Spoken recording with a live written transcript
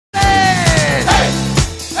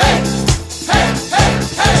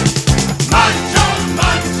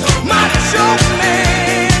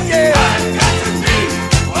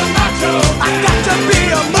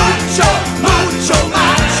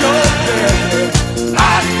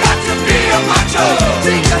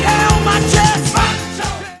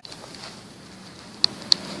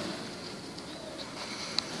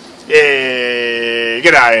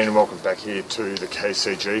G'day and welcome back here to the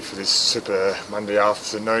KCG for this super Monday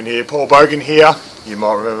afternoon here. Paul Bogan here. You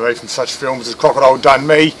might remember me from such films as Crocodile Done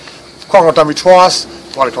Me. Crocodile Done Me twice,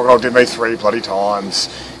 Bloody Crocodile Did Me 3 bloody times.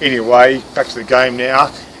 Anyway, back to the game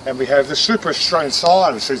now. And we have the Super Australian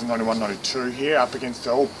side of season 91-92 here up against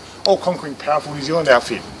the all-conquering powerful New Zealand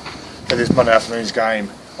outfit for this Monday afternoon's game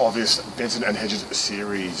of this Benson and Hedges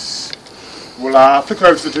series. We'll flick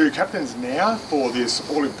over to the two captains now for this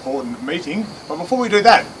all-important meeting. But before we do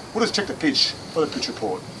that, we'll just check the pitch for the pitch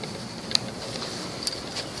report.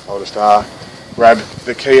 I'll just grab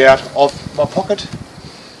the key out of my pocket.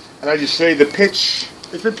 And as you see, the pitch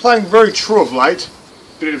has been playing very true of late.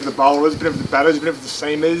 Bit of the bowlers, bit of the batters, bit of the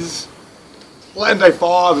seamers. Late in day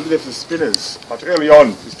 5, a bit of the spinners. But early on,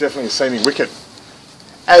 it's definitely a seaming wicket.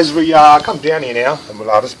 As we come down here now, and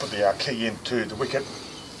we'll just put the key into the wicket.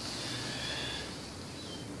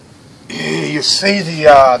 You see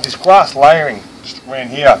the this grass layering just around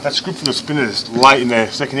here. That's good for the spinners late in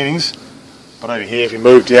their second innings. But over here, if you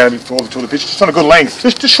move down a bit further to the pitch, just on a good length,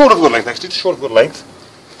 just short of a good length, actually, just short of a good length.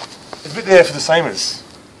 There's a bit there for the seamers.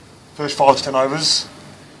 First 5 to 10 overs.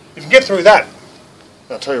 If you can get through that,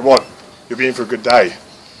 I'll tell you what, you'll be in for a good day.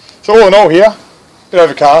 So all in all here, a bit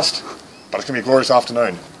overcast, but it's going to be a glorious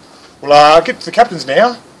afternoon. We'll get to the captains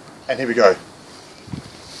now, and here we go.